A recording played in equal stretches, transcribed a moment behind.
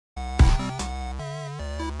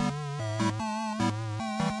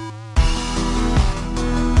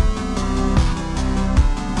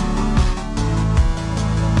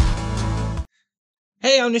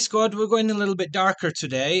Hey, Omni Squad, we're going a little bit darker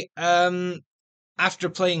today. After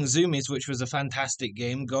playing Zoomies, which was a fantastic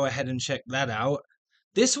game, go ahead and check that out.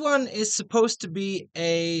 This one is supposed to be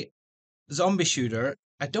a zombie shooter.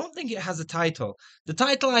 I don't think it has a title. The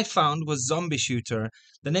title I found was Zombie Shooter.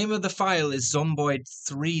 The name of the file is Zomboid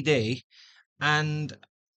 3D, and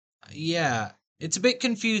yeah, it's a bit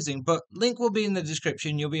confusing, but link will be in the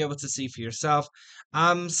description. You'll be able to see for yourself.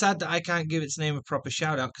 I'm sad that I can't give its name a proper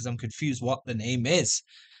shout out because I'm confused what the name is.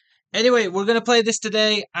 Anyway, we're going to play this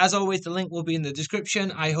today. As always, the link will be in the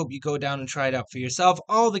description. I hope you go down and try it out for yourself.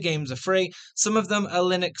 All the games are free. Some of them are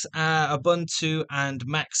Linux, Ubuntu, and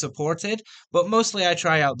Mac supported, but mostly I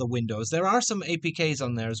try out the Windows. There are some APKs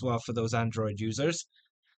on there as well for those Android users.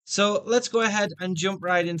 So let's go ahead and jump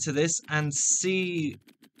right into this and see.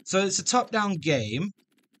 So it's a top-down game,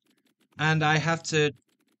 and I have to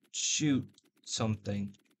shoot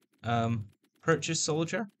something. Purchase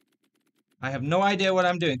soldier? I have no idea what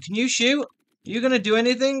I'm doing. Can you shoot? Are you going to do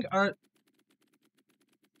anything? Or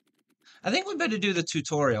I think we better do the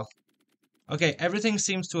tutorial. Okay, everything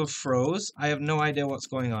seems to have froze. I have no idea what's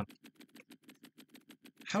going on.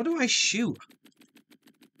 How do I shoot?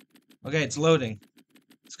 Okay, it's loading.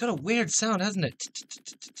 It's got a weird sound, hasn't it?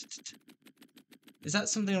 Is that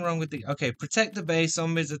something wrong with the... Okay, protect the base.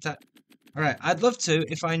 Zombies attack... Alright, I'd love to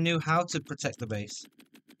if I knew how to protect the base.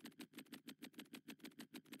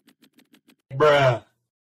 Bruh.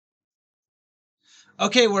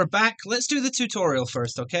 Okay, we're back. Let's do the tutorial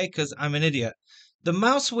first, okay? Because I'm an idiot. The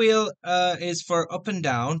mouse wheel is for up and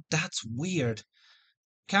down. That's weird.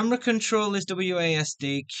 Camera control is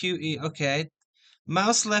WASD. QE, okay.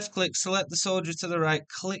 Mouse left click, select the soldier to the right.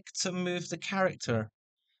 Click to move the character.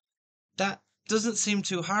 That doesn't seem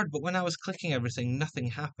too hard, but when I was clicking everything,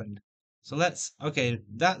 nothing happened. So let's... Okay,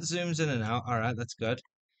 that zooms in and out. Alright, that's good.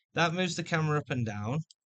 That moves the camera up and down.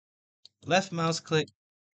 Left mouse click.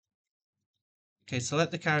 Okay,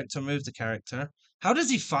 select the character, move the character. How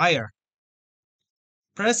does he fire?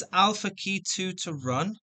 Press Alpha key 2 to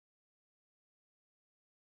run.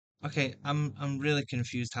 Okay, I'm really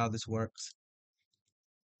confused how this works.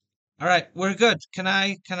 Alright, we're good. Can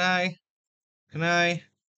I?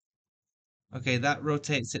 Okay, that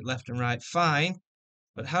rotates it left and right. Fine.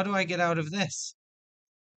 But how do I get out of this?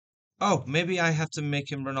 Oh, maybe I have to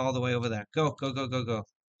make him run all the way over there. Go, go, go, go, go.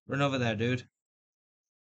 Run over there, dude.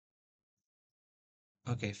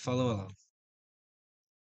 Okay, follow along.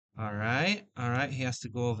 Alright, he has to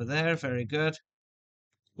go over there. Very good.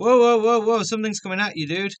 Whoa, whoa, whoa, whoa, something's coming at you,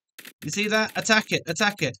 dude. You see that? Attack it,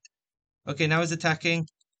 attack it. Okay, now he's attacking.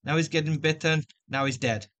 Now he's getting bitten. Now he's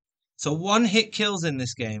dead. So one hit kills in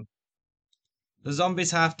this game. The zombie's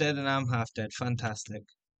half dead and I'm half dead. Fantastic.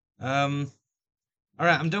 Alright,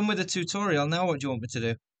 I'm done with the tutorial. Now what do you want me to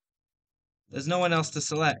do? There's no one else to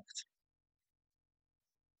select.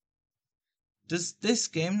 Does this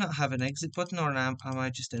game not have an exit button, or am I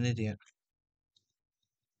just an idiot?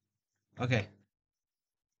 Okay.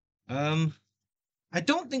 I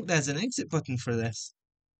don't think there's an exit button for this.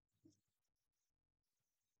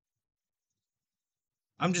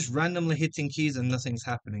 I'm just randomly hitting keys and nothing's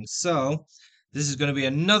happening. So, this is going to be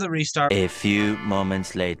another restart. A few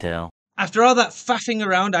moments later. After all that faffing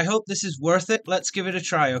around, I hope this is worth it. Let's give it a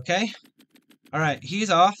try, okay? Alright, he's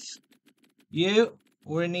off. We're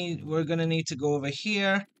gonna need to go over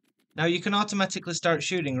here. Now you can automatically start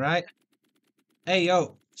shooting, right? Hey,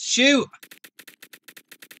 yo, shoot!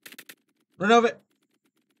 Run over.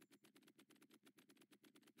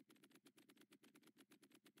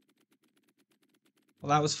 Well,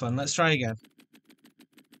 that was fun. Let's try again.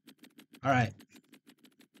 Alright.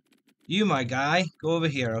 You, my guy, go over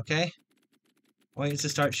here, okay? I want you to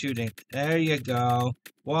start shooting. There you go.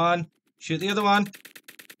 One. Shoot the other one.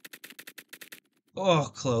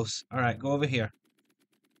 Oh, close. Alright, go over here.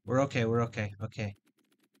 We're okay, okay.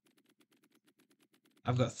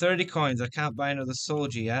 I've got 30 coins. I can't buy another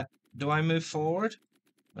soldier yet. Do I move forward?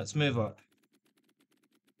 Let's move up.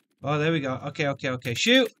 Oh, there we go. Okay.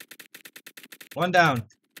 Shoot! One down.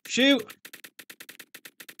 Shoot!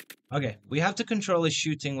 Okay, we have to control his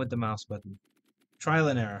shooting with the mouse button. Trial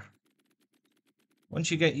and error.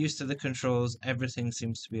 Once you get used to the controls, everything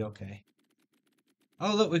seems to be okay.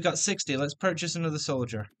 Oh, look, we've got 60. Let's purchase another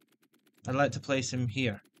soldier. I'd like to place him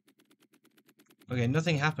here. Okay,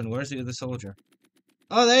 nothing happened. Where's the other soldier?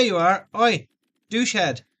 Oh, there you are. Oi,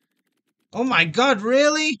 douchehead. Oh my god,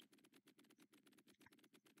 really?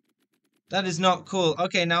 That is not cool.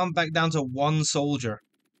 Okay, now I'm back down to one soldier.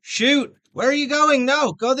 Shoot! Where are you going?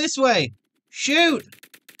 No, go this way. Shoot!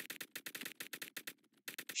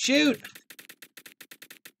 Shoot!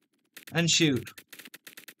 And shoot.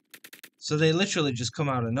 So they literally just come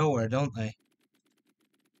out of nowhere, don't they?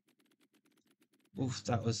 Oof,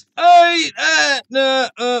 that was... Hey! No,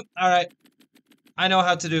 alright. I know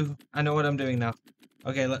how to do... I know what I'm doing now.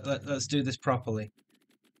 Okay, let's do this properly.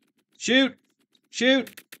 Shoot!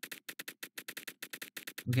 Shoot!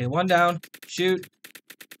 Okay, 1 down. Shoot.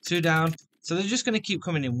 2 down. So they're just going to keep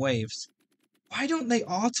coming in waves. Why don't they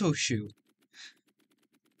auto-shoot?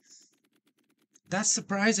 That's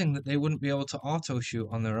surprising that they wouldn't be able to auto-shoot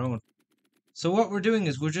on their own. So what we're doing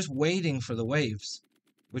is we're just waiting for the waves,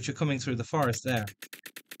 which are coming through the forest there.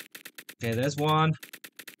 Okay, there's 1.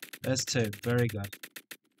 There's 2. Very good.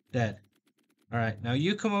 Dead. Alright, now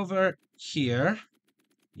you come over here.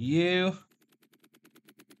 You...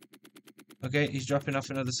 Okay, he's dropping off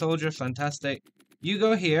another soldier. Fantastic. You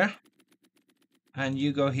go here. And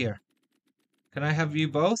you go here. Can I have you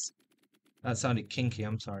both? That sounded kinky,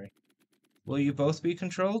 I'm sorry. Will you both be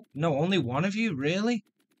controlled? No, only one of you? Really?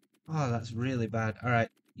 Oh, that's really bad. Alright,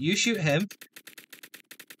 you shoot him.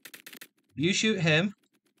 You shoot him.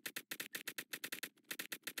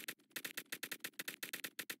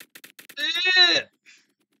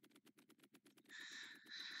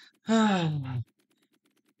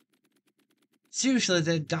 Seriously,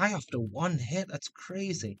 they die after 1 hit? That's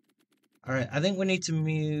crazy. Alright, I think we need to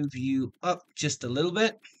move you up just a little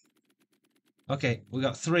bit. Okay, we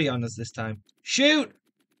got 3 on us this time. Shoot!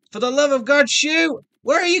 For the love of God, shoot!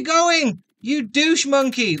 Where are you going? You douche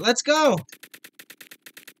monkey! Let's go!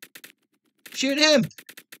 Shoot him!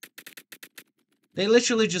 They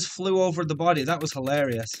literally just flew over the body. That was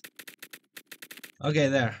hilarious. Okay,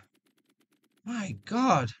 there. My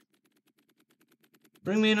God.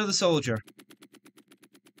 Bring me another soldier.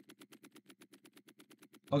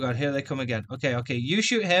 Oh God, here they come again. Okay, you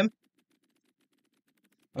shoot him.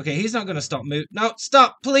 Okay, he's not going to stop moving. No,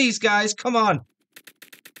 stop, please, guys. Come on.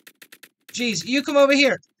 Jeez, you come over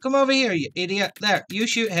here. Come over here, you idiot. There, you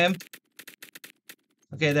shoot him.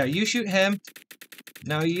 Okay, there, you shoot him.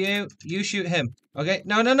 Now you shoot him. Okay,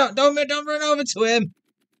 no, don't run over to him.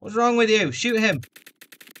 What's wrong with you? Shoot him.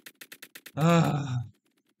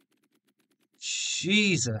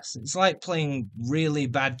 Jesus, it's like playing really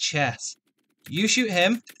bad chess. You shoot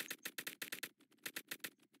him.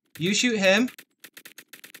 You shoot him.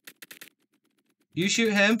 You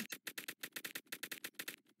shoot him.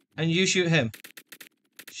 And you shoot him.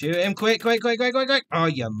 Shoot him quick. Oh,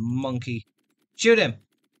 you monkey. Shoot him.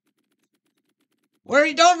 Where are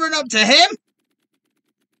you? Don't run up to him.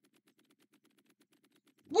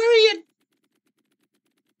 Where are you?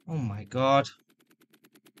 Oh my God.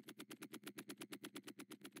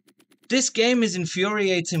 This game is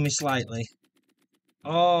infuriating me slightly.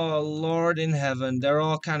 Oh, Lord in heaven. They're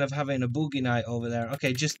all kind of having a boogie night over there.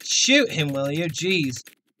 Okay, just shoot him, will you? Jeez.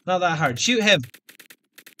 Not that hard. Shoot him.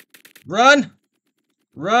 Run.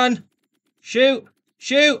 Run. Shoot.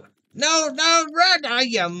 Shoot. No, run. Ah,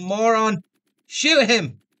 you moron. Shoot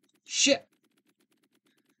him. Shit.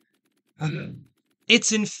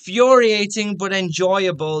 It's infuriating but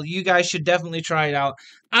enjoyable. You guys should definitely try it out.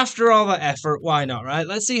 After all that effort, why not, right?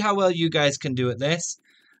 Let's see how well you guys can do at this.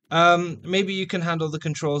 Maybe you can handle the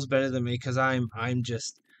controls better than me, because I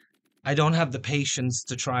don't have the patience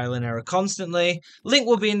to trial and error constantly. Link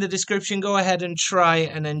will be in the description. Go ahead and try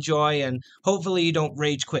and enjoy, and hopefully you don't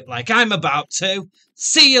rage quit like I'm about to.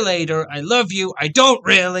 See you later. I love you. I don't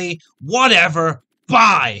really. Whatever.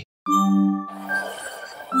 Bye.